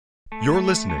You're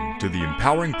listening to the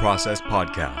Empowering Process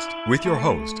podcast with your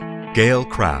host, Gail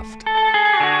Kraft.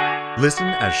 Listen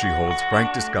as she holds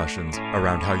frank discussions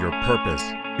around how your purpose,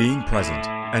 being present,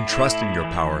 and trusting your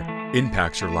power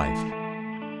impacts your life.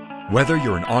 Whether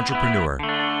you're an entrepreneur,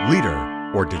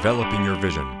 leader, or developing your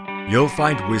vision, you'll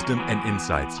find wisdom and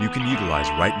insights you can utilize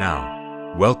right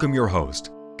now. Welcome your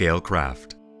host, Gail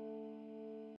Kraft.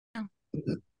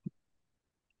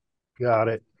 Got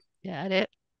it. Got it.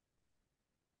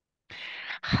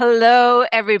 Hello,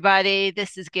 everybody.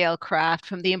 This is Gail Kraft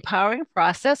from the Empowering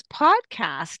Process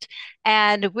podcast.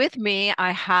 And with me,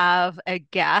 I have a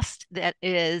guest that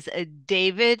is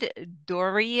David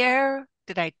Doerrier.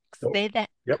 Did I say that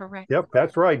correct? Yep,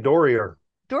 that's right, Doerrier.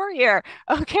 Doerrier.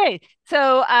 Okay.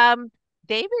 So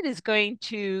David is going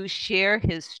to share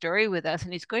his story with us,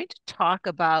 and he's going to talk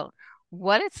about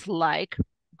what it's like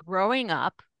growing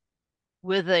up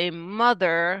with a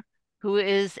mother who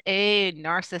is a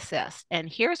narcissist. And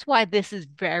here's why this is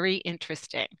very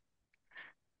interesting.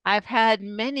 I've had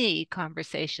many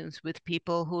conversations with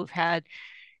people who've had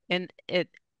a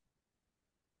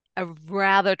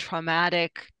rather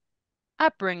traumatic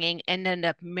upbringing and end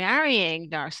up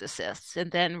marrying narcissists and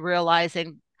then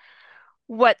realizing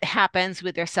what happens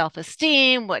with their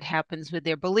self-esteem, what happens with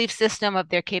their belief system of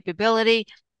their capability.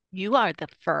 You are the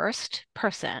first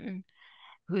person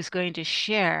who's going to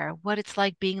share what it's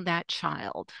like being that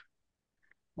child,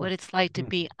 what it's like to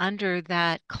be under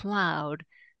that cloud,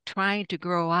 trying to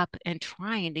grow up and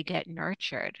trying to get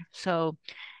nurtured. So,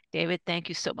 David, thank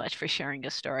you so much for sharing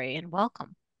your story and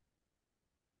welcome.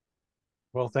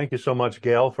 Well, thank you so much,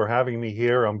 Gail, for having me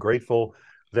here. I'm grateful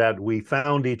that we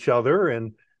found each other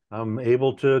and I'm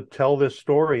able to tell this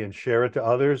story and share it to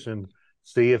others and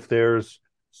see if there's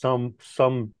some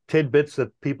tidbits that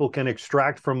people can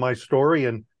extract from my story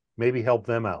and maybe help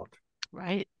them out.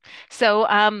 Right. So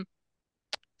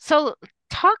so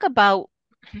talk about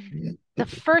the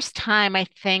first time I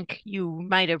think you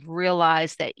might have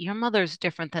realized that your mother's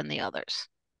different than the others.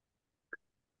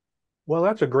 Well,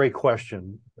 that's a great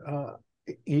question.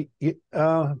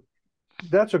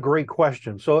 That's a great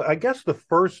question. So I guess the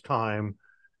first time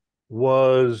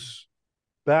was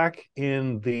back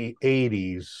in the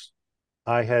 80s.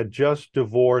 I had just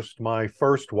divorced my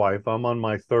first wife. I'm on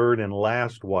my third and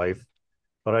last wife,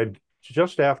 but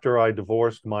just after I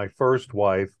divorced my first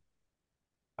wife,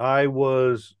 I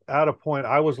was at a point,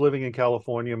 I was living in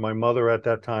California. My mother at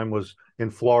that time was in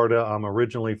Florida. I'm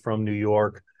originally from New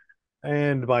York,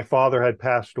 and my father had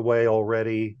passed away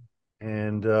already.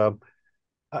 And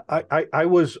I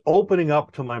was opening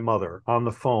up to my mother on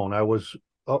the phone. That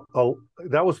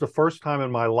was the first time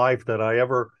in my life that I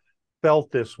ever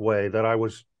felt this way, that I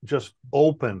was just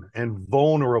open and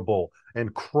vulnerable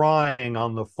and crying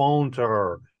on the phone to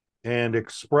her and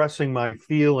expressing my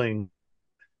feeling.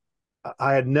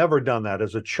 I had never done that.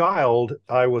 As a child,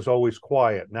 I was always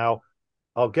quiet. Now,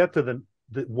 I'll get to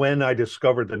when I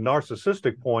discovered the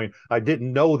narcissistic point. I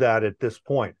didn't know that at this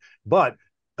point. But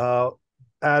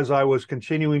as I was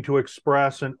continuing to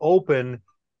express and open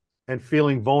and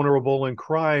feeling vulnerable and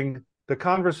crying, the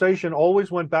conversation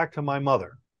always went back to my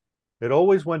mother. It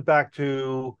always went back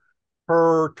to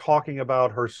her talking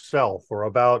about herself or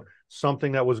about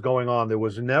something that was going on. There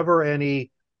was never any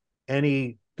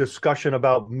discussion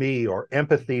about me or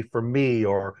empathy for me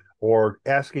or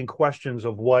asking questions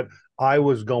of what I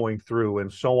was going through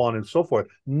and so on and so forth.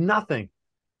 Nothing.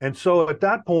 And so at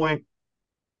that point,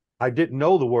 I didn't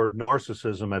know the word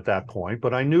narcissism at that point,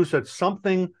 but I knew that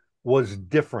something was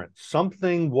different.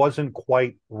 Something wasn't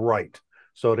quite right.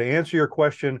 So to answer your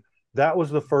question, that was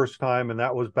the first time, and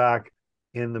that was back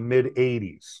in the mid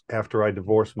 80s after I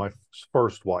divorced my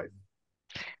first wife.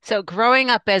 So growing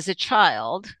up as a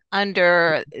child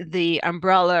under the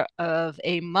umbrella of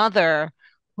a mother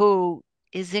who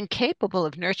is incapable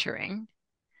of nurturing,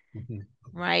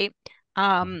 right?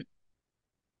 How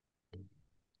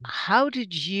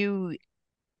did you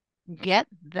get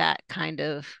that kind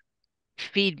of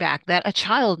feedback that a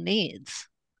child needs,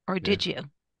 or did you?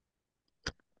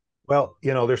 Well,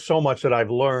 there's so much that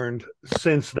I've learned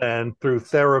since then through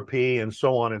therapy and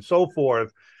so on and so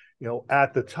forth.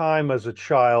 At the time as a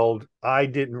child, I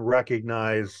didn't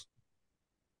recognize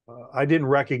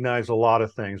a lot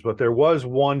of things, but there was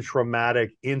one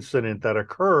traumatic incident that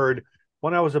occurred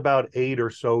when I was about 8 or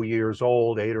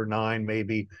 9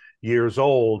 maybe years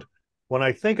old. When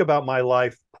I think about my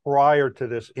life prior to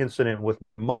this incident with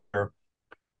my mother,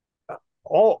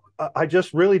 I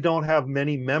just really don't have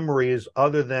many memories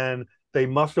other than they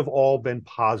must have all been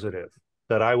positive,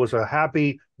 that I was a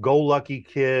happy-go-lucky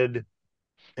kid,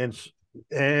 and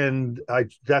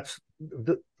that's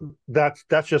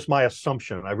just my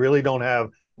assumption. I really don't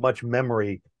have much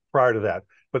memory prior to that.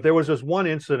 But there was this one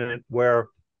incident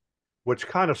which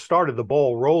kind of started the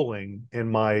ball rolling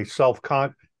in my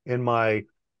in my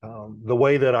the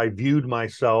way that I viewed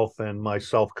myself and my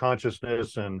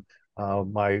self-consciousness and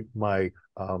my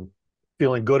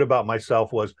feeling good about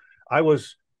myself. Was I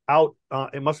was out,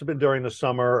 it must have been during the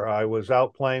summer. I was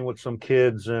out playing with some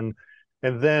kids, and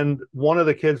then one of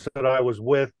the kids that I was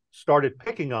with started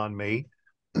picking on me,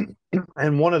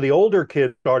 and one of the older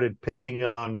kids started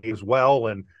picking on me as well,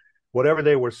 and whatever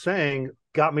they were saying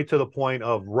got me to the point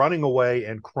of running away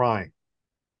and crying.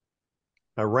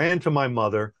 I ran to my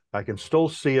mother. I can still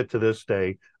see it to this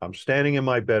day. I'm standing in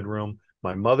my bedroom.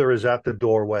 My mother is at the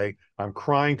doorway. I'm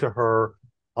crying to her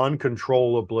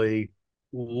uncontrollably,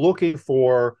 looking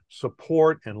for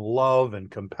support and love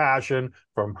and compassion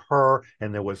from her.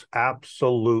 And there was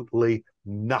absolutely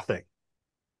nothing.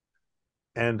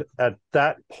 And at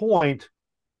that point,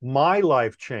 my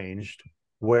life changed,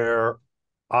 where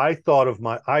I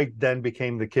then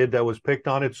became the kid that was picked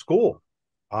on at school.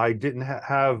 I didn't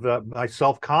have my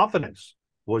self-confidence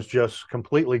was just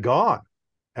completely gone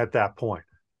at that point.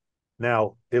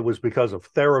 Now, it was because of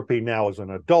therapy now as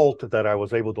an adult that I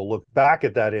was able to look back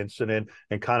at that incident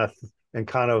and kind of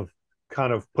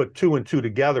put two and two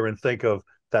together and think of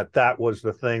that was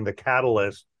the thing, the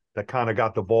catalyst that kind of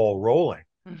got the ball rolling.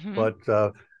 Mm-hmm.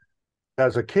 But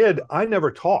as a kid, I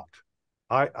never talked.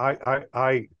 That's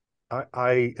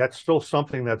still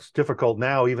something that's difficult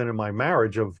now, even in my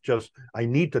marriage, of just, I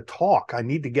need to talk. I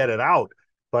need to get it out.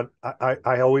 But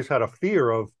I always had a fear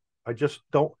of, I just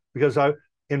don't, because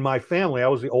in my family, I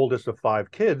was the oldest of 5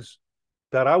 kids,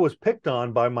 that I was picked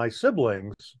on by my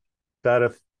siblings, that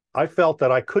if I felt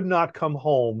that I could not come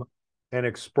home and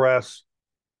express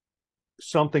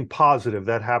something positive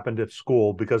that happened at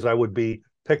school because I would be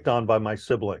picked on by my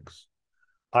siblings.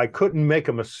 I couldn't make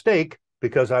a mistake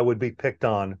because I would be picked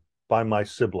on by my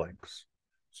siblings.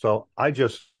 So I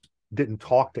just didn't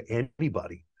talk to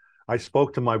anybody. I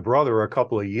spoke to my brother a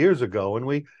couple of years ago, and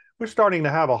we're starting to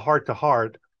have a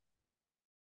heart-to-heart.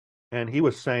 And he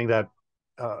was saying that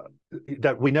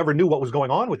that we never knew what was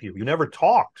going on with you. You never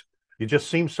talked. You just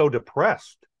seemed so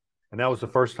depressed. And that was the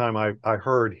first time I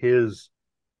heard his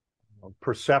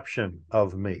perception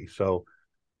of me. So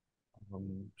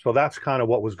that's kind of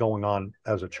what was going on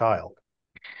as a child.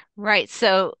 Right.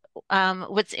 So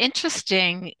what's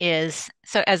interesting is,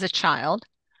 so as a child,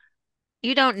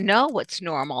 you don't know what's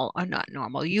normal or not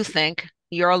normal. You think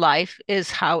your life is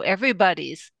how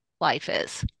everybody's life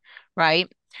is, right?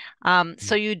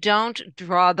 So you don't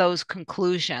draw those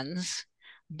conclusions,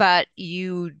 but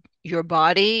your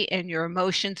body and your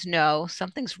emotions know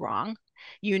something's wrong.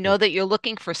 You know that you're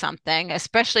looking for something,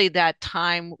 especially that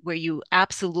time where you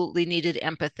absolutely needed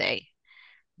empathy,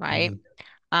 right? Mhm.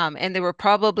 And there were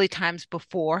probably times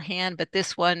beforehand, but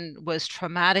this one was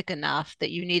traumatic enough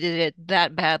that you needed it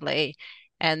that badly,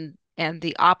 and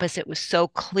the opposite was so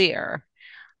clear,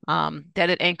 that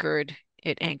it anchored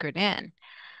in,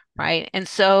 right? And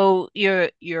so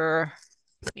you're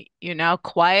now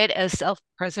quiet as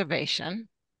self-preservation,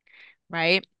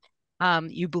 right?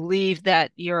 You believe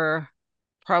that you're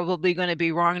probably going to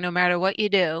be wrong no matter what you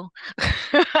do.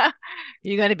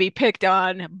 You're going to be picked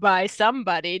on by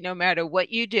somebody no matter what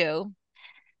you do.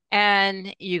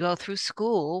 And you go through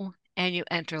school and you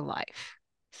enter life.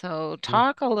 So,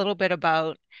 talk a little bit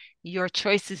about your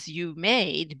choices you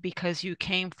made because you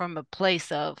came from a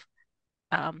place of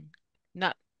um,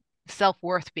 not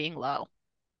self-worth being low.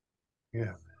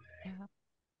 Yeah. Yeah.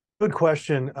 Good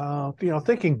question.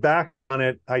 Thinking back on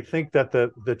it, I think that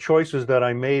the choices that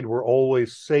I made were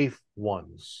always safe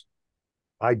ones.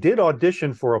 I did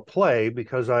audition for a play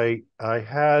because I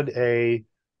had a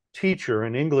teacher,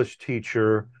 an English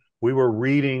teacher. We were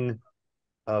reading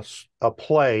a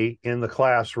play in the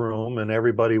classroom, and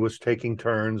everybody was taking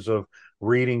turns of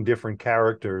reading different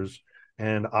characters.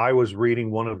 And I was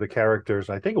reading one of the characters.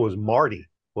 I think it was Marty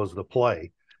was the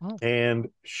play. Oh. And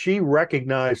she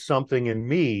recognized something in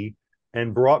me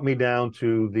and brought me down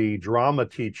to the drama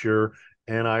teacher,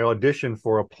 and I auditioned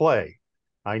for a play.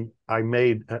 I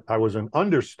was an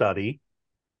understudy,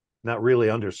 not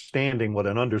really understanding what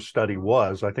an understudy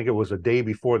was. I think it was a day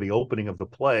before the opening of the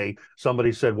play.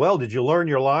 Somebody said, "Well, did you learn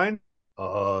your line?"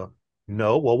 No.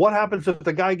 Well, what happens if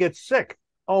the guy gets sick?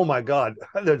 Oh my God,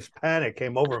 this panic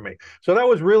came over me. So that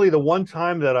was really the one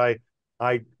time that I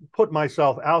put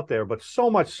myself out there, but so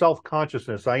much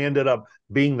self-consciousness. I ended up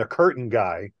being the curtain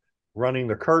guy, running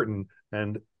the curtain,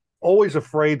 and always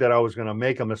afraid that I was going to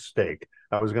make a mistake.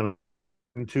 I was going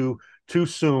to too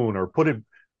soon, or put it,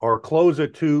 or close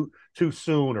it too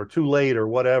soon or too late or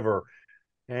whatever.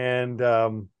 And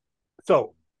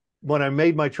so when I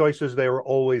made my choices, they were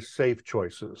always safe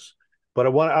choices. But I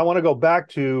want to go back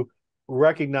to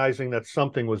recognizing that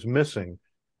something was missing.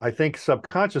 I think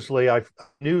subconsciously I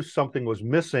knew something was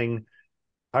missing.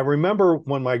 I remember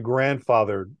when my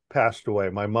grandfather passed away,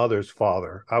 my mother's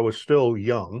father. I was still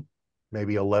young,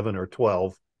 maybe 11 or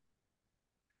 12.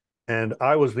 And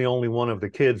I was the only one of the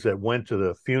kids that went to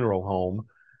the funeral home.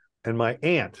 And my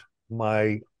aunt,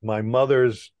 my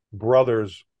mother's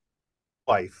brother's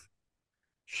wife,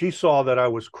 she saw that I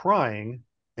was crying,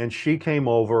 and she came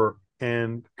over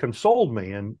and consoled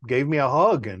me and gave me a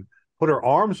hug and put her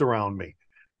arms around me.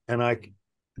 And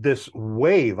this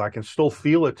wave, I can still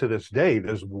feel it to this day,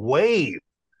 this wave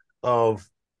of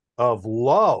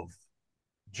love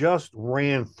just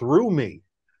ran through me.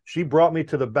 She brought me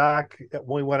to the back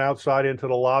when we went outside into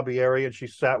the lobby area, and she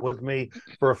sat with me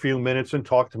for a few minutes and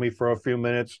talked to me for a few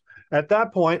minutes. At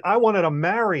that point, I wanted to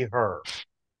marry her.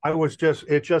 It's just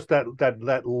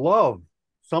that love,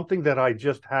 something that I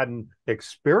just hadn't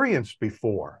experienced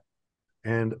before.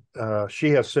 And she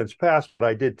has since passed, but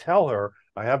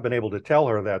I have been able to tell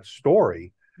her that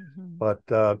story. Mm-hmm. But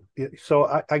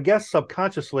so I guess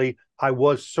subconsciously I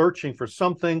was searching for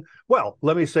something. Well,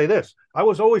 let me say this. I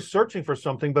was always searching for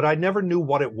something, but I never knew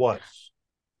what it was.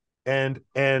 And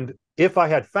if I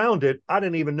had found it, I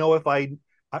didn't even know if I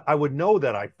would know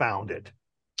that I found it.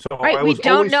 So right. We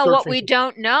don't know what we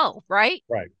don't know, right?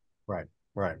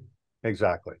 Right.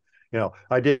 Exactly.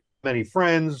 I did many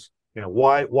friends.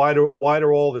 Why do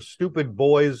all the stupid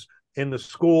boys in the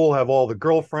school have all the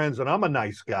girlfriends? And I'm a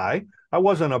nice guy. I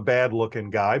wasn't a bad looking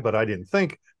guy, but I didn't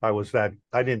think I was that.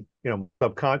 I didn't,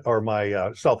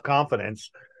 my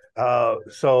self-confidence.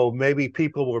 So maybe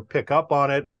people would pick up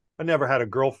on it. I never had a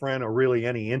girlfriend or really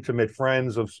any intimate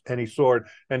friends of any sort,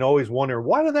 and always wonder,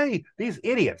 why do these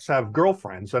idiots have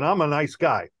girlfriends? And I'm a nice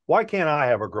guy. Why can't I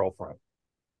have a girlfriend?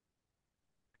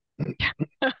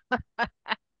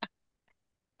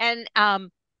 And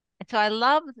so I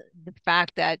love the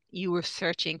fact that you were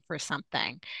searching for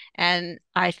something. And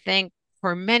I think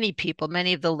for many people,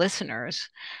 many of the listeners,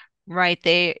 right,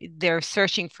 they're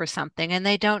searching for something and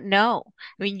they don't know.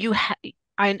 I mean,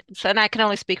 and I can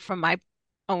only speak from my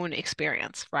own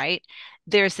experience, right?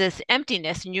 There's this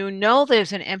emptiness, and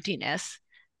there's an emptiness,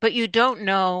 but you don't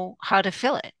know how to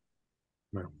fill it.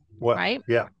 Well, right?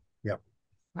 Yeah.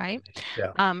 Right.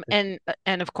 Yeah.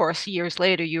 And of course, years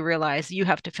later, you realize you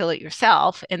have to fill it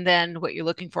yourself, and then what you're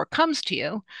looking for comes to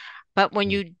you. But when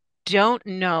you don't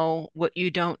know what you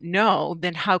don't know,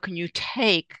 then how can you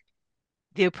take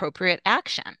the appropriate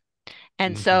action?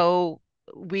 And so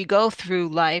we go through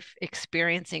life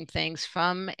experiencing things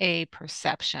from a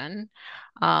perception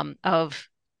of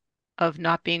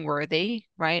not being worthy,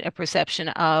 right? A perception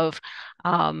of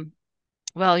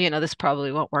well, this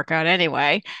probably won't work out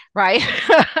anyway, right?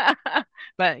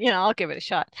 But I'll give it a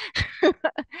shot.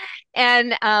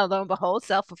 And lo and behold,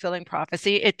 self-fulfilling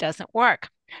prophecy, it doesn't work.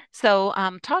 So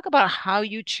talk about how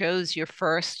you chose your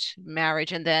first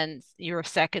marriage and then your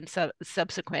second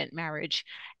subsequent marriage,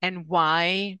 and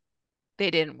why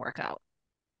they didn't work out.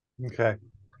 Okay.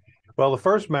 Well, the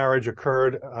first marriage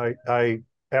occurred, I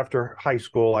after high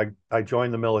school, I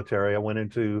joined the military. I went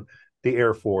into the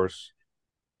Air Force.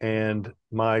 And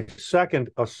my second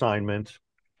assignment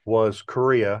was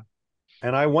Korea.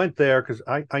 And I went there because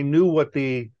I knew what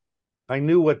the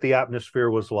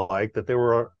atmosphere was like, that there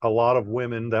were a lot of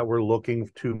women that were looking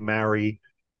to marry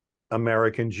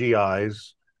American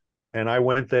GIs. And I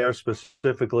went there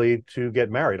specifically to get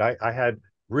married. I had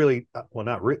really, well,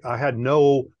 not re- I had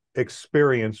no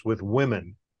experience with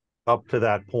women up to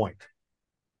that point.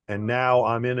 And now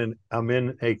I'm in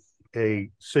a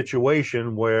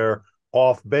situation where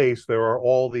off base there are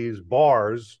all these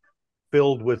bars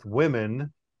filled with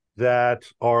women that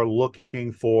are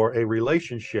looking for a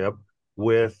relationship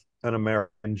with an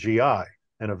American GI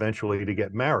and eventually to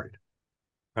get married.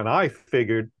 And I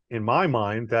figured in my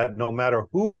mind that no matter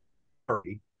who,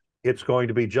 it's going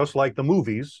to be just like the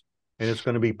movies, and it's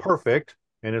going to be perfect,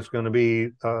 and it's going to be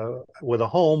with a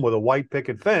home with a white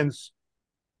picket fence,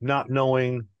 not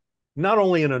knowing, not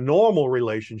only in a normal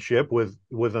relationship with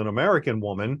an American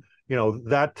woman,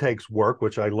 that takes work,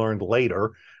 which I learned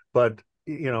later, but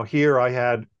here I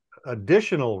had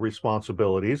additional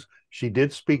responsibilities. She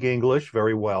did speak English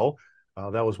very well.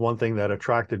 That was one thing that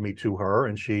attracted me to her,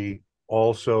 and she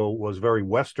also was very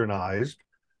westernized,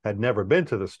 had never been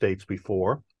to the States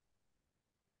before.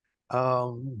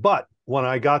 But when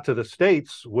I got to the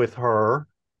States with her,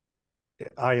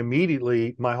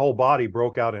 my whole body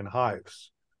broke out in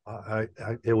hives.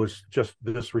 It was just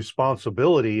this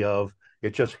responsibility of,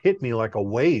 it just hit me like a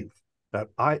wave that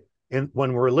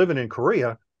when we were living in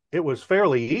Korea, it was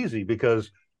fairly easy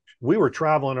because we were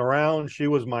traveling around. She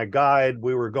was my guide.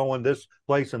 We were going this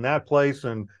place and that place,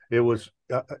 and it was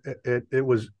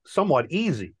somewhat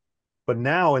easy. But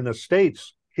now in the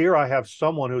States, here I have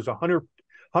someone who's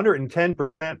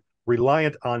 110%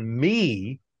 reliant on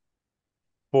me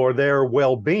for their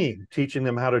well-being, teaching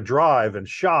them how to drive and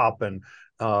shop and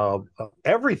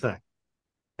everything.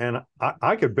 And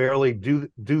I could barely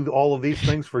do all of these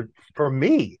things for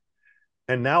me.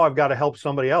 And now I've got to help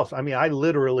somebody else. I mean, I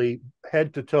literally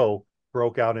head to toe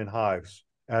broke out in hives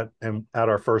at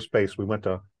our first base. We went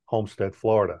to Homestead,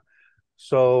 Florida.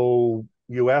 So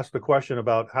you asked the question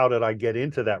about how did I get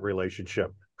into that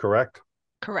relationship, correct?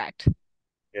 Correct.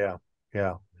 Yeah,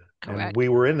 yeah. Correct.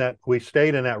 And we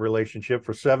stayed in that relationship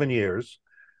for 7 years.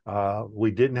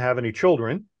 We didn't have any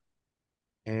children.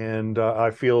 And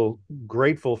I feel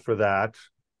grateful for that.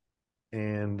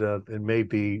 And it made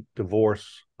the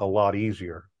divorce a lot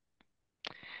easier.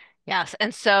 Yes.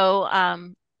 And so,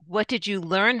 what did you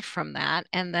learn from that?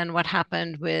 And then what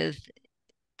happened with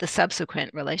the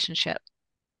subsequent relationship?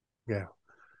 Yeah.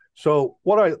 So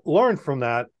what I learned from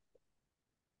that,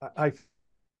 I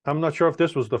I'm not sure if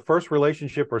this was the first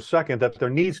relationship or second, that there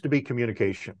needs to be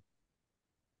communication.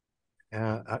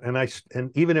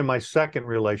 And even in my second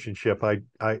relationship,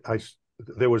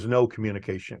 there was no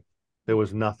communication. There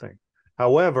was nothing.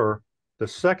 However, the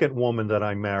second woman that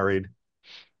I married,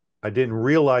 I didn't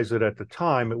realize it at the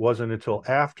time. It wasn't until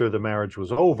after the marriage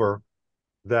was over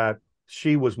that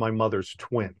she was my mother's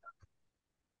twin.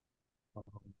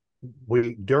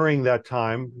 During that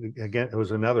time, again, it was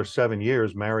another 7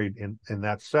 years married in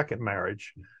that second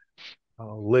marriage,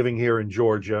 living here in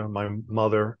Georgia. My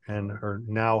mother and her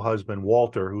now husband,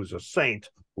 Walter, who's a saint,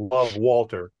 love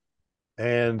Walter.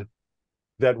 And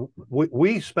that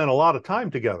we spent a lot of time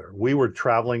together. We were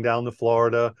traveling down to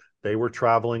Florida. They were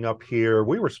traveling up here.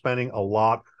 We were spending a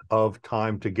lot of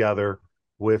time together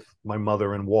with my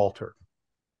mother and Walter.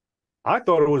 I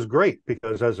thought it was great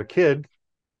because as a kid,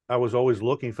 I was always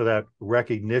looking for that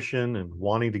recognition and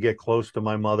wanting to get close to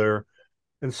my mother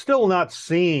and still not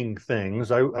seeing things.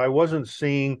 I wasn't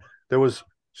seeing, there was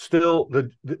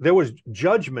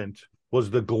judgment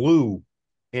was the glue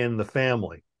in the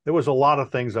family. There was a lot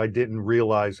of things I didn't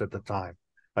realize at the time.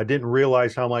 I didn't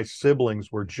realize how my siblings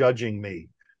were judging me.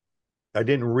 I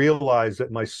didn't realize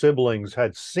that my siblings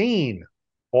had seen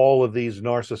all of these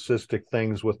narcissistic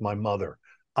things with my mother.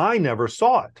 I never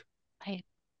saw it. Right.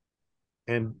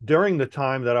 And during the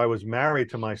time that I was married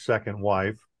to my second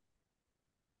wife,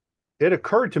 it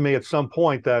occurred to me at some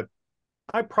point that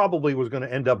I probably was going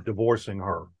to end up divorcing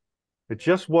her. It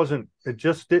just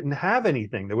didn't have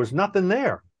anything. There was nothing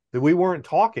there, that we weren't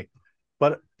talking.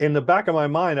 But in the back of my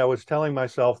mind, I was telling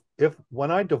myself,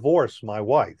 when I divorce my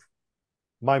wife,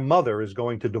 my mother is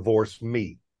going to divorce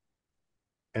me.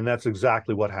 And that's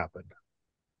exactly what happened.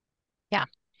 Yeah.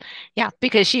 Yeah.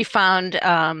 Because she found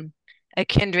a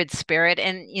kindred spirit.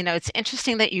 And, it's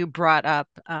interesting that you brought up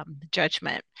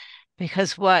judgment,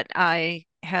 because what I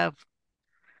have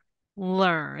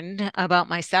learned about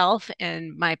myself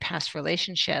and my past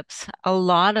relationships, a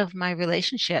lot of my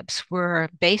relationships were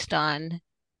based on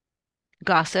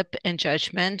gossip and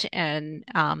judgment and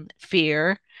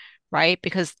fear, right?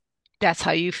 Because that's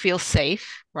how you feel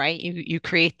safe, right? You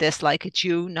create this like it's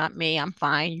you, not me. I'm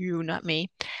fine. You, not me.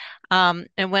 And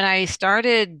when I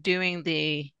started doing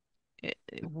the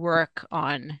work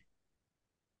on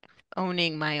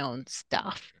owning my own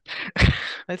stuff,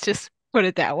 let's just put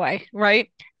it that way,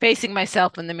 right? Facing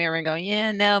myself in the mirror and going,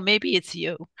 yeah, no, maybe it's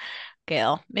you,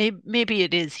 Gail. Maybe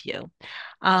it is you.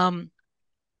 Um,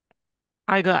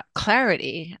 I got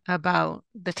clarity about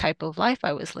the type of life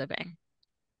I was living,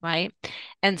 right?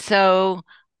 And so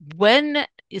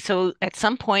at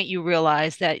some point you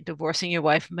realized that divorcing your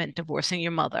wife meant divorcing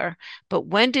your mother, but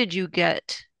when did you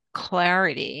get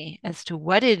clarity as to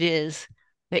what it is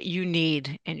that you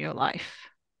need in your life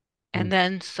and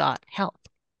then sought help?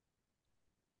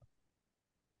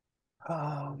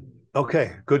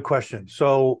 Okay, good question.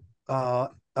 So a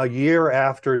year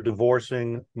after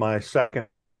divorcing my second,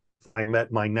 I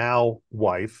met my now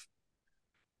wife,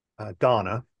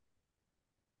 Donna,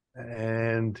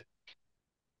 and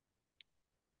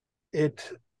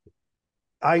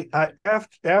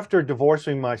after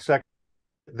divorcing my second,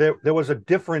 there was a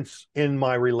difference in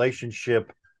my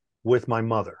relationship with my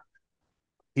mother,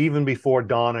 even before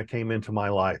Donna came into my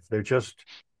life.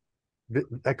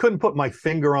 I couldn't put my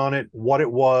finger on it, what it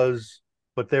was,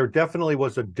 but there definitely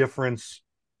was a difference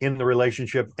in the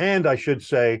relationship. And I should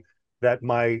say that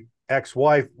my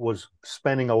ex-wife was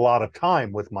spending a lot of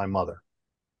time with my mother.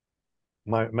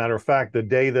 Matter of fact, the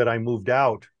day that I moved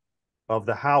out of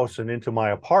the house and into my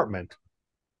apartment,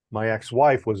 my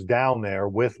ex-wife was down there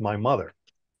with my mother.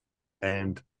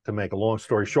 And to make a long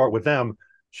story short with them,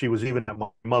 she was even at my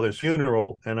mother's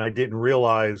funeral, and I didn't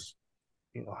realize,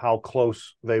 how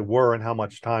close they were and how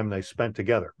much time they spent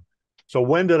together. So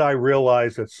when did I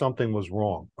realize that something was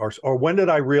wrong? Or when did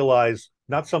I realize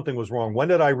not something was wrong? When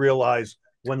did I realize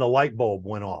when the light bulb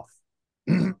went off?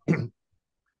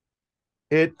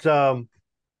 It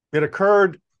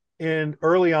occurred in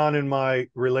early on in my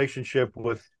relationship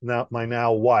with my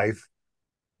now wife.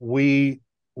 We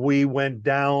went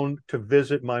down to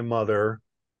visit my mother,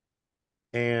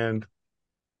 and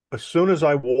as soon as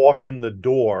I walked in the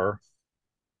door,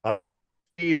 I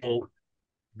feel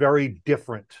very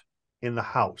different in the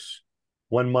house.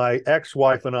 When my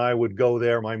ex-wife and I would go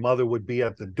there, my mother would be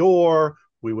at the door.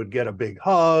 We would get a big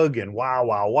hug and wow,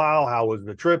 wow, wow. How was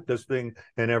the trip? This thing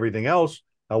and everything else.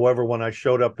 However, when I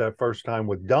showed up that first time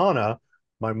with Donna,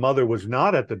 my mother was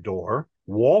not at the door.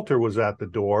 Walter was at the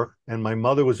door, and my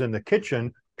mother was in the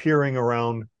kitchen peering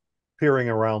around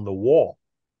the wall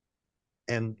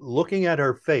and looking at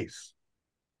her face.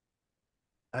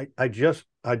 I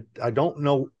don't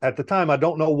know at the time. I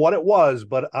don't know what it was,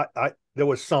 but there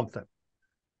was something.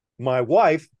 My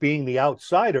wife, being the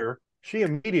outsider, she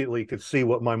immediately could see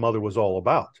what my mother was all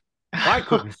about. I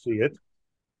couldn't see it.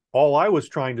 All I was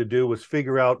trying to do was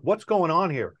figure out what's going on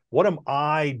here. What am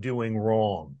I doing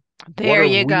wrong? There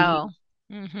you go.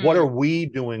 What are we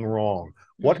doing wrong?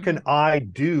 What can I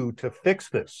do to fix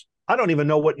this? I don't even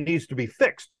know what needs to be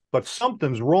fixed, but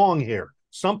something's wrong here.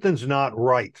 Something's not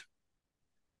right.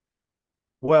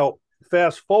 Well,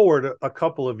 fast forward a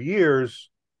couple of years,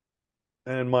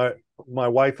 and my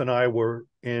wife and I were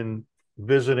in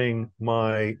visiting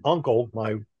my uncle,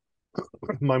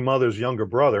 my mother's younger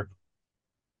brother,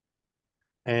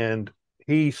 and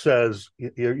he says,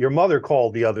 "Your mother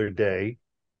called the other day,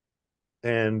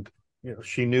 and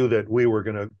she knew that we were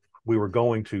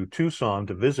going to Tucson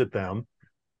to visit them,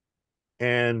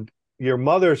 and your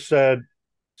mother said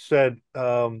that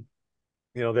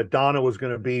Donna was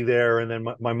going to be there, and then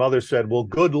my mother said, well,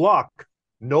 good luck.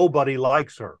 Nobody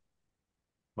likes her."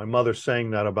 My mother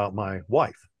saying that about my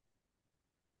wife.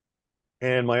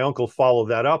 And my uncle followed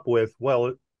that up with,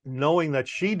 well, knowing that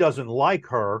she doesn't like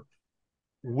her,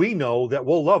 we know that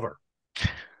we'll love her.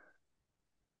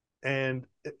 And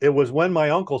it was when my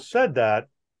uncle said that,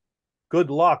 good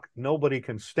luck, nobody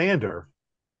can stand her,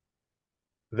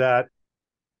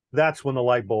 that's when the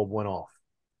light bulb went off.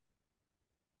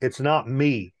 It's not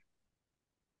me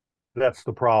that's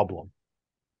the problem.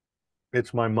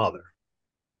 It's my mother.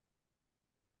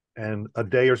 And a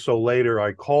day or so later,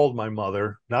 I called my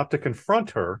mother, not to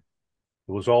confront her.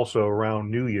 It was also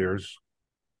around New Year's,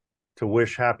 to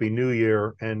wish Happy New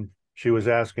Year. And she was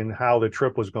asking how the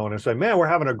trip was going. I said, man, we're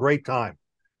having a great time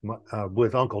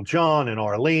with Uncle John and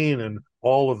Arlene and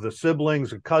all of the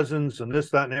siblings and cousins and this,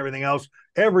 that, and everything else.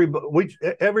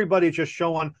 Everybody just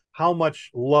showing how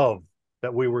much love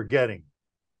that we were getting.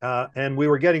 And we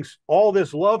were getting all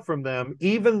this love from them,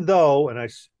 even though,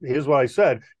 and here's what I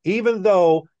said, even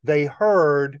though they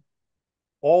heard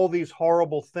all these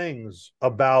horrible things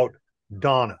about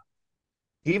Donna.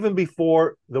 Even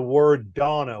before the word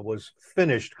Donna was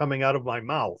finished coming out of my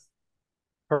mouth,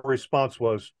 her response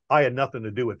was, I had nothing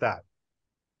to do with that.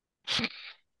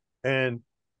 And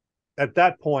at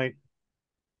that point,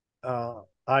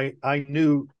 I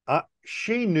knew,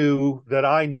 she knew that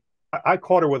I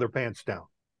caught her with her pants down.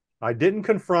 I didn't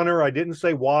confront her. I didn't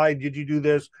say, why did you do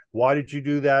this? Why did you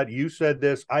do that? You said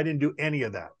this. I didn't do any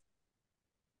of that.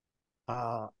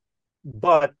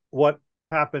 But what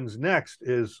happens next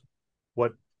is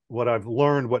what I've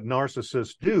learned, what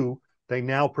narcissists do, they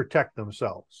now protect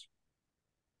themselves.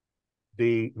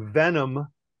 The venom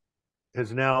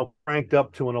is now cranked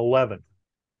up to an 11.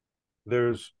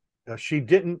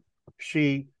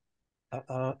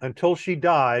 Until she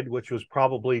died, which was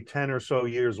probably 10 or so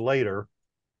years later,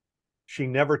 she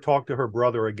never talked to her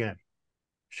brother again.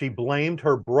 She blamed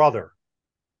her brother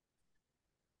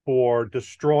for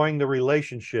destroying the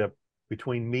relationship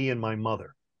between me and my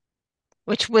mother.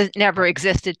 Which was never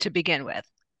existed to begin with.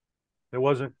 It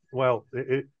wasn't, well,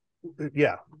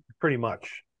 yeah, pretty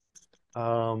much.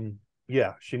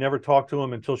 Yeah, she never talked to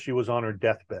him until she was on her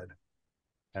deathbed.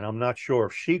 And I'm not sure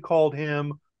if she called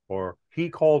him or he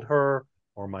called her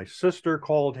or my sister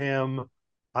called him.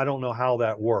 I don't know how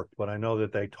that worked, but I know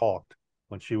that they talked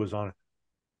when she was on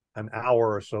an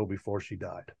hour or so before she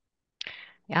died.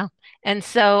 Yeah. And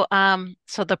so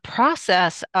so the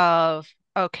process of,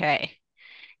 okay,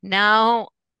 now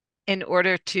in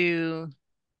order to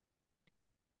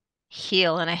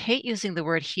heal, and I hate using the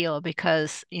word heal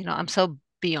because, I'm so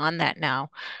beyond that now,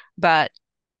 but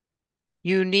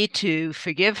You need to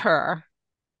forgive her,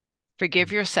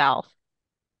 forgive yourself,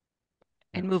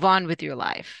 Yeah. and move on with your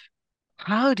life.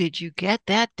 How did you get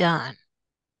that done?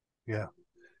 Yeah.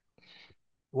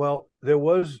 Well, there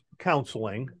was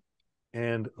counseling.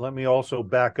 And let me also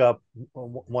back up.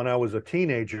 When I was a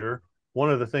teenager, one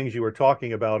of the things you were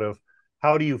talking about of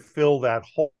how do you fill that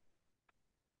hole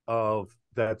of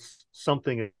that's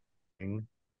something, and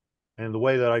the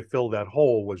way that I filled that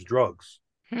hole was drugs,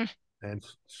 Hmm. and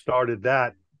started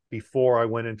that before I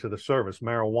went into the service.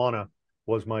 Marijuana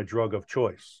was my drug of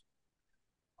choice.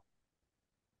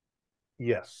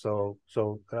 Yes, so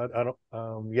I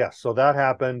don't yes, so that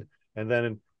happened, and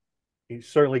then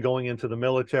certainly going into the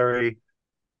military.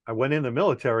 I went in the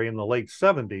military in the late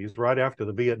 70s, right after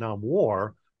the Vietnam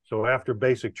War. So after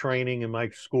basic training and my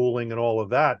schooling and all of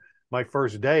that, my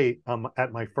first day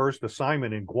at my first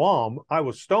assignment in Guam, I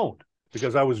was stoned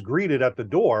because I was greeted at the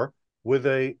door with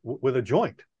a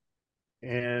joint.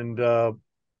 And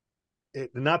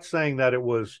not saying that it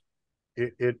was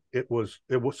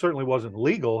certainly wasn't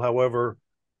legal. However,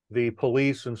 the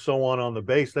police and so on the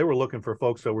base, they were looking for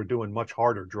folks that were doing much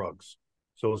harder drugs.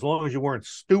 So as long as you weren't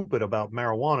stupid about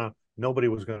marijuana, nobody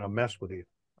was going to mess with you.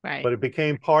 Right. But it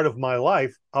became part of my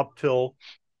life up till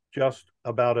just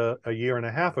about a year and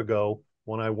a half ago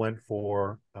when I went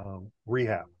for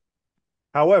rehab.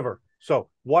 However, so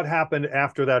what happened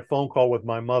after that phone call with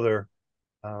my mother?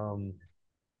 Um,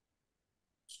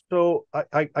 so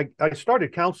I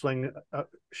started counseling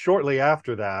shortly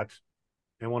after that,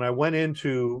 and when I went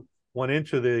into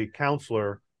the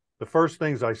counselor, the first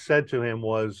things I said to him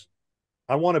was,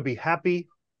 I want to be happy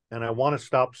and I want to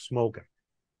stop smoking.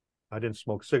 I didn't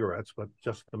smoke cigarettes, but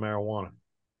just the marijuana.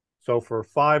 So for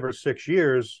 5 or 6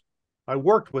 years, I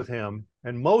worked with him,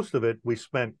 and most of it we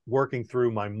spent working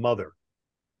through my mother.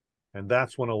 And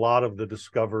that's when a lot of the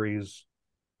discoveries,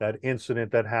 that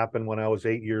incident that happened when I was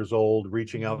 8 years old,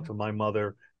 reaching out to my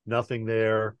mother, nothing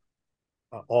there.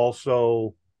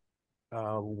 Also,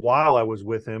 while I was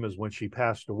with him is when she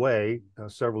passed away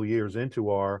several years into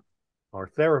our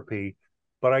therapy.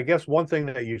 But I guess one thing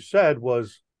that you said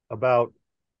was about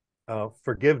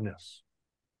forgiveness.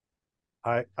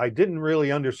 I didn't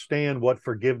really understand what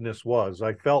forgiveness was.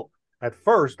 I felt at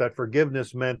first that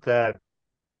forgiveness meant that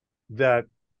that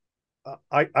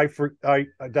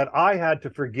I had to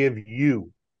forgive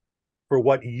you for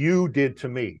what you did to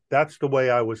me. That's the way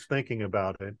I was thinking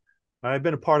about it. I've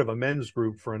been a part of a men's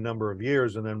group for a number of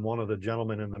years, and then one of the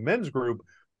gentlemen in the men's group,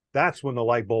 that's when the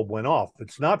light bulb went off.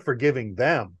 It's not forgiving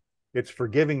them, it's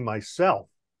forgiving myself.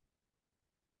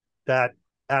 That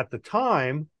at the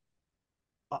time,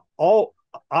 all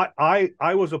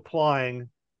I was applying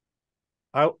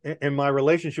in my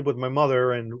relationship with my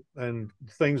mother and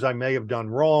things I may have done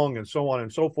wrong and so on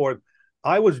and so forth.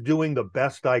 I was doing the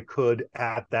best I could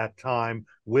at that time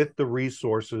with the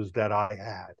resources that I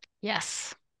had.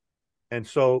 Yes. And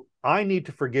so I need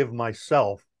to forgive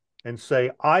myself and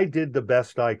say, I did the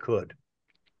best I could.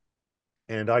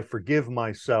 And I forgive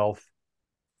myself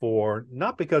for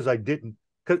not because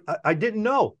because I didn't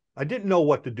know. I didn't know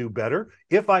what to do better.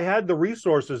 If I had the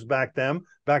resources back then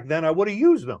I would have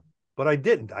used them. But I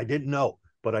didn't. I didn't know.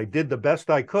 But I did the best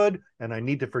I could, and I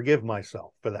need to forgive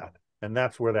myself for that. And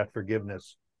that's where that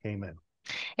forgiveness came in.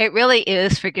 It really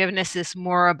is. Forgiveness is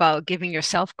more about giving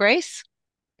yourself grace,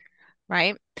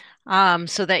 right?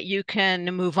 So that you can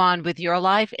move on with your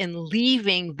life and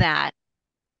leaving that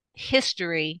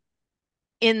history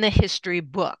in the history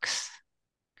books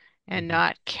and Mm-hmm.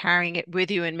 not carrying it with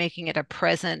you and making it a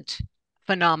present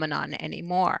phenomenon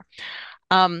anymore.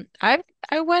 I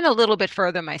went a little bit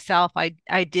further myself.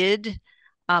 I did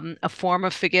a form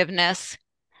of forgiveness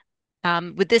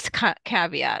with this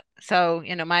caveat. So,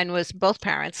 mine was both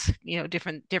parents,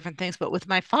 different things, but with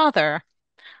my father,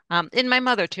 and my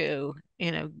mother too,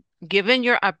 given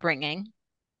your upbringing,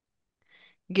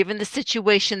 given the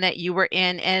situation that you were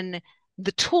in and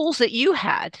the tools that you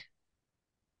had,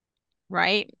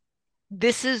 right?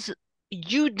 This is,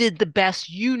 you did the best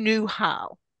you knew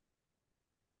how.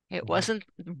 It Mm-hmm. wasn't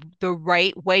the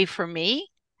right way for me,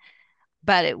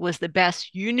 but it was the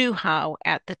best you knew how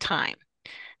at the time.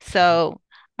 So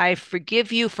I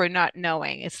forgive you for not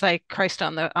knowing. It's like Christ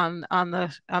on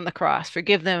the cross.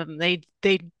 Forgive them. They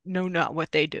know not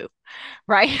what they do.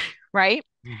 Right? Right?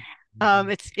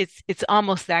 Mm-hmm. It's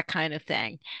almost that kind of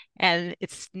thing. And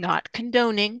it's not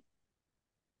condoning,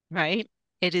 right?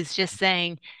 It is just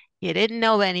saying you didn't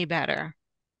know any better.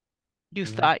 You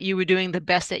Mm-hmm. thought you were doing the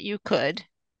best that you could.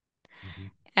 Mm-hmm.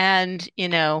 And,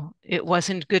 it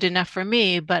wasn't good enough for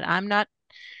me, but I'm not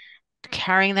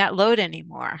carrying that load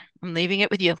anymore. I'm leaving it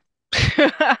with you.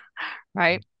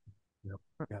 Right? Yep.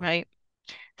 Yeah. Right.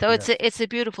 So it's a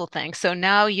beautiful thing. So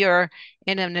now you're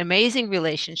in an amazing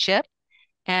relationship.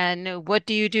 And what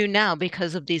do you do now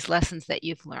because of these lessons that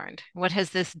you've learned? What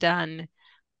has this done,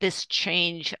 this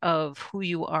change of who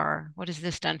you are? What has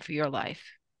this done for your life?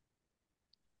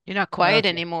 You're not quiet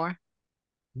That's anymore.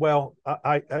 well,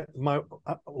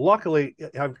 luckily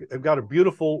I've got a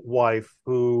beautiful wife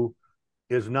who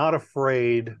is not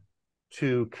afraid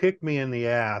to kick me in the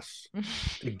ass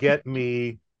to get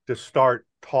me to start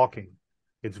talking.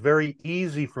 It's very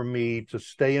easy for me to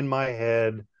stay in my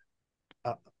head.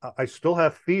 Uh, I still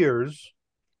have fears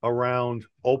around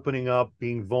opening up,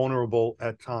 being vulnerable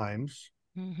at times,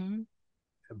 Mm-hmm.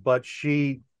 but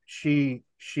she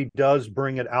does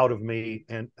bring it out of me.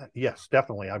 And yes,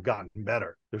 definitely I've gotten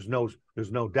better. There's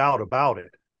no doubt about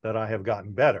it that I have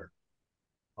gotten better.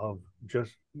 Of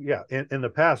just yeah, in the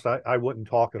past I wouldn't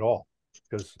talk at all,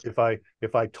 because if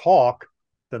I talk,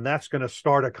 then that's going to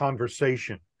start a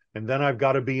conversation, and then I've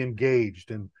got to be engaged.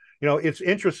 And it's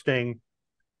interesting,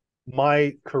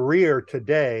 my career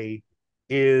today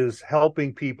is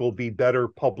helping people be better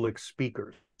public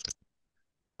speakers.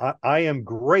 I am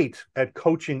great at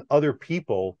coaching other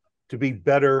people to be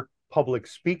better public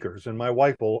speakers, and my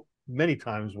wife will many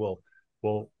times will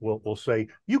say,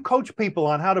 "You coach people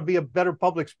on how to be a better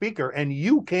public speaker, and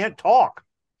you can't talk."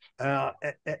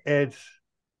 It's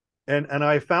and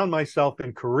I found myself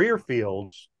in career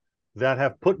fields that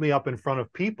have put me up in front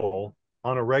of people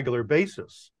on a regular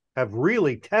basis, have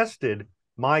really tested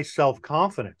my self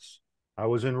confidence. I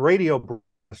was in radio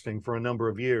broadcasting for a number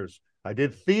of years. I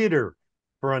did theater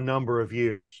for a number of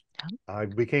years. I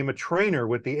became a trainer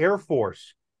with the Air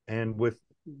Force and with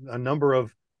a number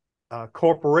of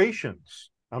corporations.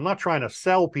 I'm not trying to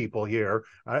sell people here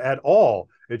at all.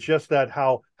 It's just that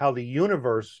how the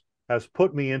universe has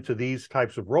put me into these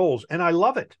types of roles, and I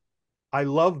love it. I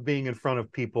love being in front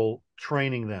of people,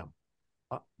 training them,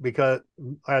 because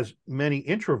as many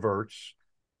introverts,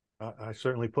 I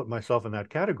certainly put myself in that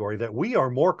category, that we are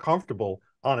more comfortable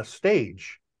on a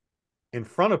stage in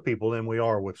front of people than we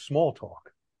are with small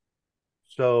talk.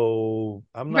 So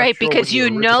I'm not Right, sure what because your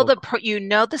original. you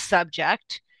know the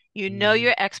subject, you know Mhm.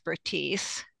 your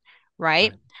expertise,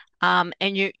 right? Right,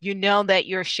 And you know that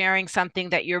you're sharing something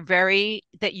that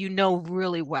that you know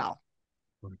really well.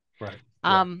 right,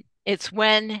 right. It's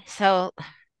when so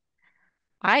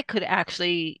I could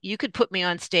actually you could put me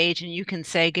on stage and you can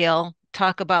say, Gail,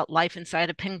 talk about life inside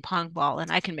a ping pong ball,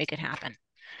 and I can make it happen.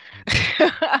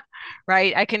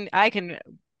 Right? I can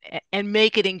and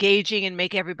make it engaging and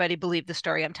make everybody believe the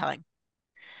story I'm telling.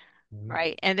 Mhm.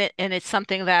 Right. And it's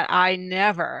something that I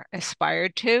never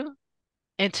aspired to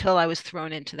until I was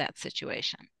thrown into that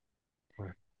situation.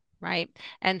 Right. Right.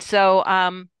 And so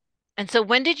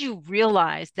when did you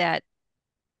realize that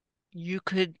you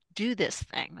could do this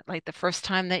thing? Like the first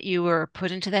time that you were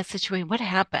put into that situation, what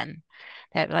happened?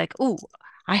 That like, oh,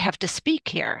 I have to speak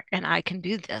here and I can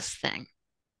do this thing.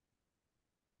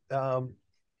 Um,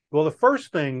 well, the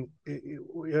first thing,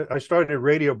 I started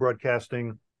radio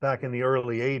broadcasting back in the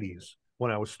early 80s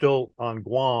when I was still on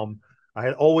Guam. I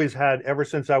had always had, ever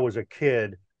since I was a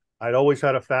kid, I'd always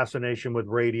had a fascination with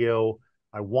radio.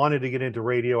 I wanted to get into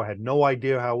radio. I had no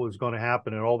idea how it was going to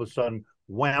happen. And all of a sudden,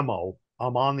 whammo,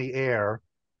 I'm on the air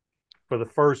for the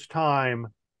first time.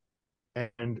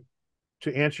 And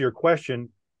to answer your question,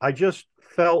 I just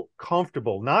felt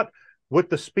comfortable, not with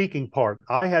the speaking part.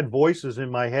 I had voices in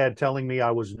my head telling me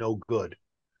I was no good.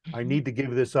 I Mhm. need to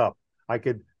give this up. I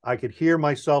could hear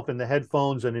myself in the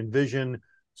headphones and envision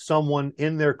someone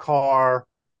in their car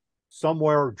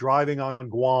somewhere driving on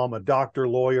Guam, a doctor,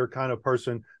 lawyer kind of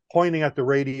person, pointing at the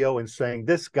radio and saying,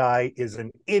 "This guy is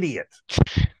an idiot."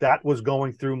 That was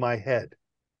going through my head.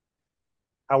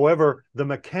 However, the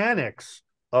mechanics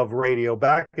of radio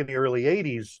back in the early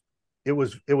 80s, it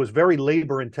was very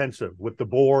labor intensive with the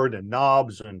board and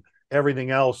knobs and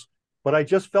everything else. But I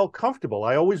just felt comfortable.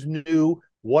 I always knew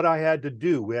what I had to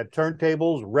do. We had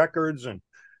turntables, records, and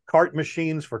cart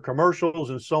machines for commercials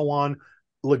and so on.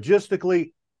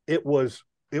 Logistically, it was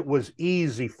it was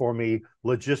easy for me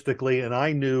logistically, and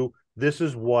I knew this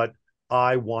is what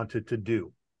I wanted to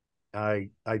do. I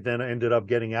then ended up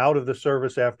getting out of the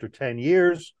service after 10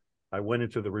 years. I went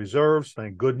into the reserves,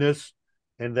 thank goodness,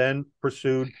 and then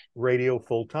pursued radio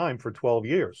full time for 12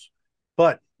 years.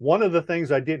 But one of the things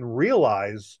I didn't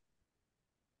realize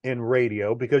in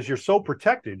radio, because you're so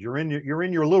protected, you're in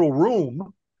your little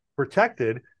room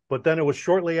protected, but then it was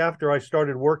shortly after I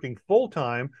started working full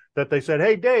time that they said,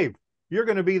 "Hey Dave, you're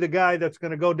going to be the guy that's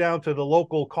going to go down to the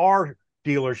local car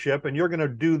dealership and you're going to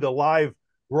do the live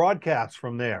broadcasts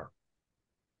from there."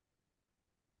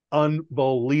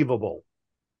 Unbelievable,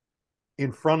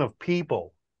 in front of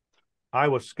people. I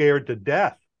was scared to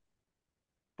death,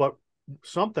 but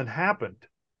something happened.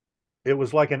 It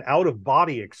was like an out of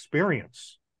body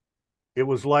experience. It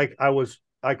was like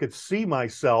I could see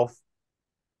myself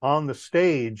on the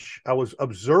stage. I was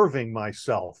observing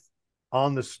myself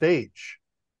on the stage.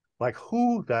 Like,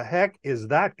 who the heck is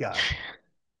that guy?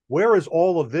 Where is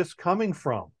all of this coming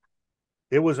from?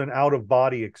 It was an out of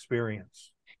body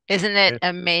experience. Isn't it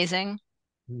And amazing?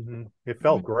 it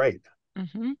felt great.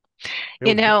 Mm-hmm. It You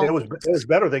was know, it was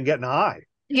better than getting high.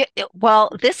 yeah,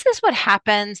 well, this is what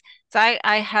happens. So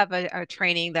I have a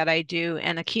training that I do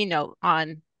and a keynote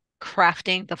on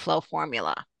crafting the flow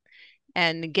formula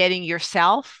and getting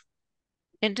yourself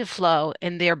into flow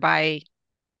and thereby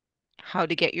how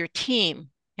to get your team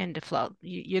into flow.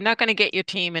 You're not going to get your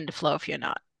team into flow if you're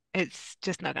not. It's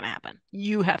just not going to happen.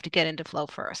 You have to get into flow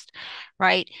first,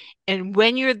 right? And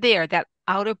when you're there, that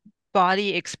out of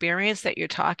body experience that you're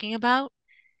talking about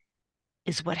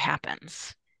is what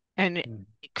happens. And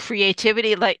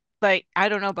creativity, like I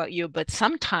don't know about you, but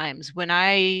sometimes when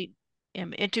I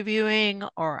am interviewing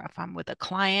or if I'm with a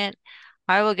client,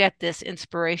 I will get this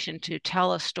inspiration to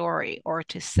tell a story or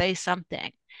to say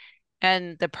something.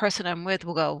 And the person I'm with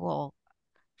will go, well,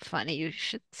 funny, you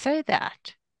should say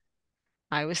that.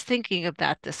 I was thinking of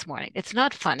that this morning. It's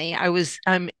not funny.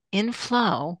 I'm in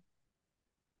flow.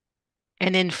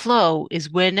 And in flow is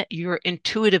when your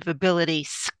intuitive ability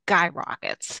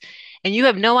skyrockets. And you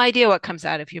have no idea what comes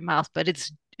out of your mouth, but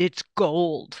it's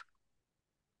gold.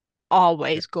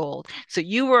 Always gold. So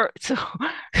you were so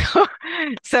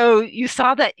so you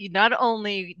saw that you not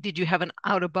only did you have an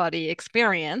out of body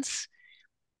experience,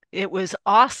 it was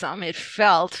awesome. It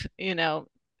felt,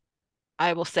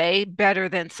 I will say better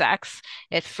than sex.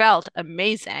 It felt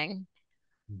amazing.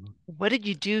 What did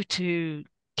you do to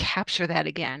capture that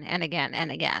again and again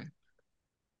and again?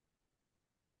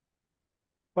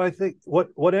 But I think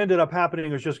what ended up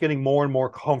happening was just getting more and more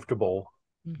comfortable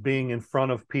being in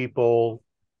front of people,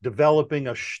 developing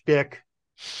a shtick,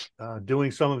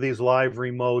 doing some of these live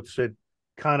remotes. It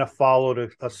kind of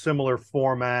followed a similar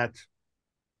format.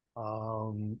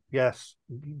 Yes,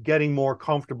 getting more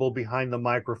comfortable behind the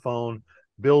microphone,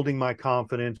 building my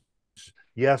confidence.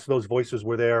 Yes, those voices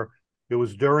were there. It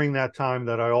was during that time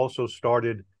that I also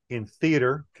started in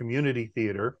theater, community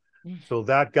theater. So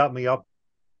that got me up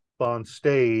on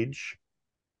stage,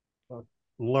 uh,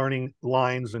 learning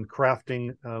lines and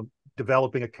crafting,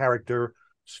 developing a character.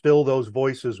 Still, those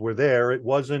voices were there. It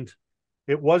wasn't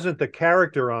the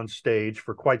character on stage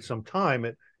for quite some time.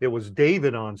 It was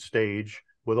David on stage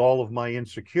with all of my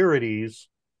insecurities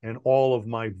and all of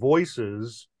my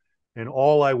voices, and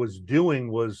all I was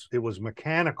doing was it was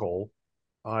mechanical.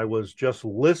 I was just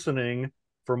listening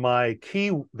for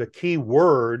the key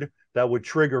word that would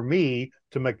trigger me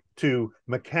to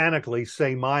mechanically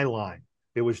say my line.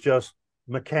 It was just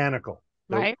mechanical.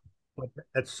 Right? But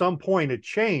at some point, it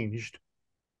changed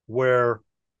where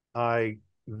I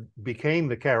became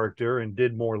the character and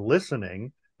did more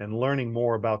listening and learning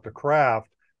more about the craft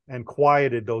and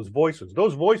quieted those voices.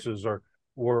 Those voices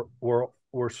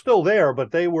were still there,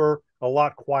 but they were a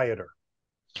lot quieter.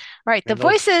 Right. The And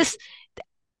those, voices,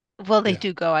 well, they yeah.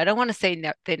 do go. I don't want to say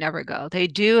they never go. They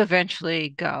do eventually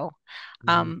go.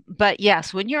 Mm-hmm. But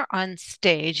yes, when you're on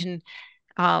stage, and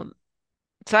um,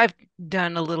 so I've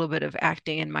done a little bit of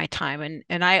acting in my time,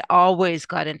 and I always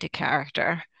got into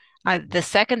character. The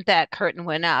second that curtain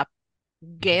went up,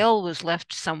 Gail was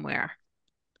left somewhere,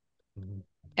 Mm-hmm.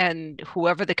 and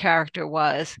whoever the character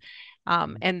was.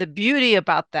 And the beauty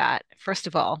about that, first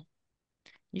of all,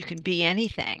 you can be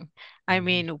anything. I Mm-hmm.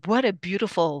 mean, what a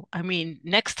beautiful, I mean,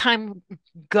 next time,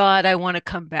 God, I want to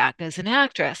come back as an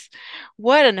actress.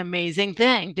 What an amazing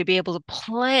thing to be able to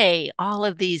play all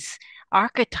of these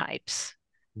archetypes,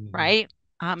 Mm-hmm. right?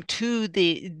 To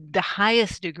the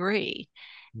highest degree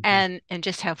Mm-hmm. and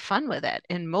just have fun with it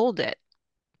and mold it,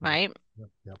 Yeah. right? Yep.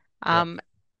 Yep. Yep. Um,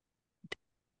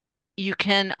 you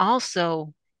can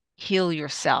also heal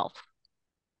yourself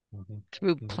Mm-hmm.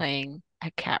 through Mm-hmm. playing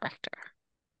a character.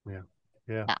 Yeah.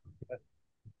 Yeah. Yeah,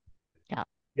 yeah.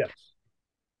 Yes.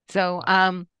 So,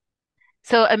 Uh,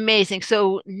 so amazing.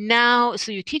 So now,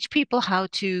 so you teach people how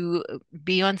to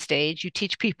be on stage. You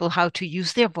teach people how to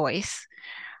use their voice.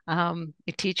 You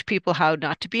teach people how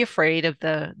not to be afraid of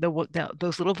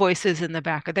those little voices in the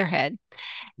back of their head.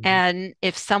 mhm. And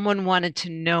if someone wanted to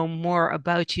know more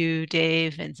about you,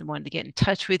 Dave, and wanted to get in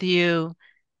touch with you,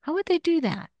 how would they do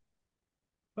that?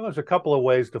 Well, there's a couple of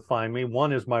ways to find me.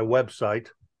 One is my website,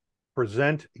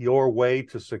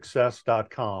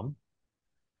 presentyourwaytosuccess.com.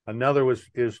 Another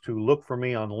is to look for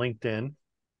me on LinkedIn.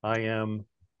 I am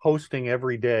posting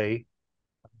every day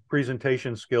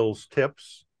presentation skills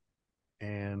tips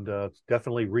and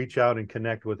definitely reach out and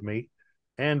connect with me.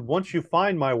 And once you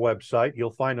find my website,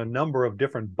 you'll find a number of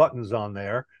different buttons on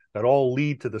there that all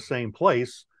lead to the same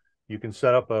place. You can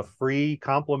set up a free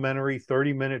complimentary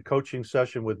 30-minute coaching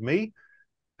session with me,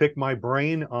 pick my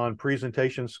brain on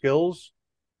presentation skills,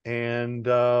 and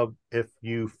if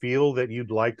you feel that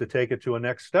you'd like to take it to a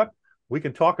next step, we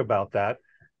can talk about that.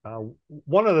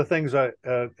 One of the things I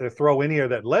throw in here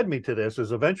that led me to this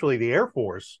is eventually the Air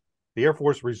Force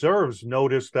Reserves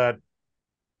noticed that,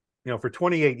 for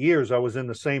 28 years, I was in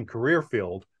the same career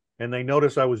field, and they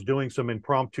noticed I was doing some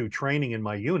impromptu training in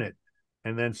my unit,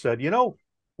 and then said,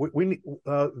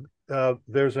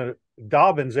 there's a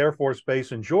Dobbins Air Force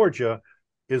Base in Georgia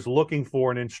is looking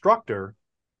for an instructor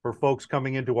for folks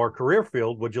coming into our career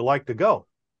field. Would you like to go?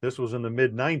 This was in the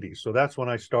mid-90s. So that's when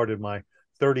I started my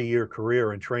 30-year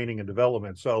career in training and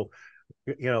development. So,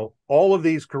 all of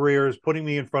these careers, putting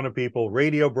me in front of people,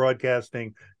 radio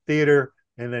broadcasting, theater,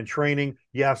 and then training.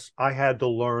 Yes, I had to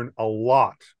learn a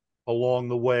lot along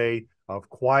the way of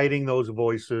quieting those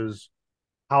voices,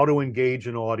 how to engage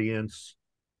an audience.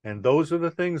 And those are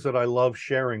the things that I love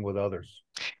sharing with others.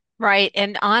 Right.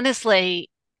 And honestly,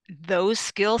 those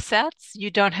skill sets,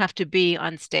 you don't have to be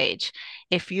on stage.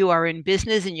 If you are in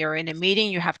business and you're in a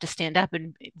meeting, you have to stand up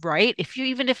and write.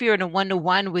 Even if you're in a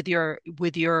one-to-one with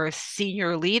your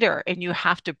senior leader and you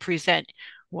have to present,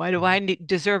 why do I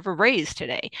deserve a raise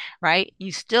today? Right?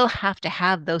 You still have to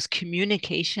have those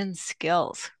communication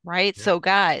skills, right? Yeah. So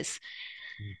guys,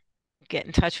 get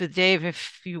in touch with Dave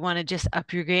if you want to just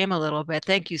up your game a little bit.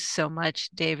 Thank you so much,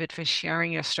 David, for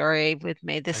sharing your story with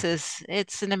me.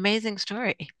 It's an amazing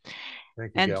story.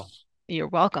 Thank you, Gail. You're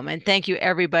welcome. And thank you,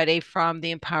 everybody from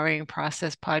the Empowering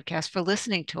Process podcast for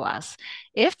listening to us.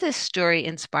 If this story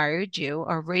inspired you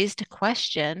or raised a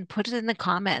question, put it in the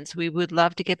comments. We would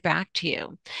love to get back to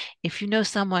you. If you know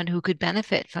someone who could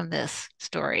benefit from this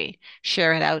story,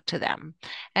 share it out to them.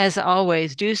 As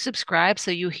always, do subscribe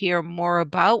so you hear more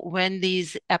about when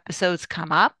these episodes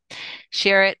come up.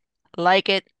 Share it, like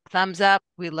it, thumbs up.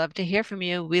 We love to hear from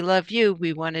you. We love you.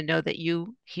 We want to know that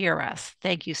you hear us.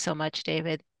 Thank you so much,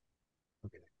 David.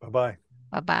 Bye-bye.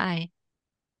 Bye-bye.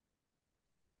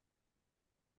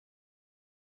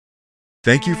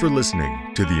 Thank you for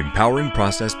listening to the Empowering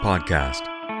Process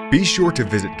podcast. Be sure to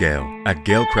visit Gail at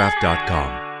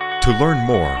gailcraft.com to learn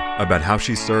more about how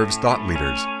she serves thought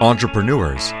leaders,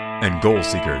 entrepreneurs, and goal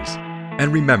seekers.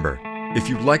 And remember, if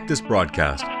you like this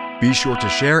broadcast, be sure to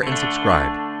share and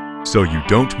subscribe so you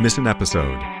don't miss an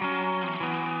episode.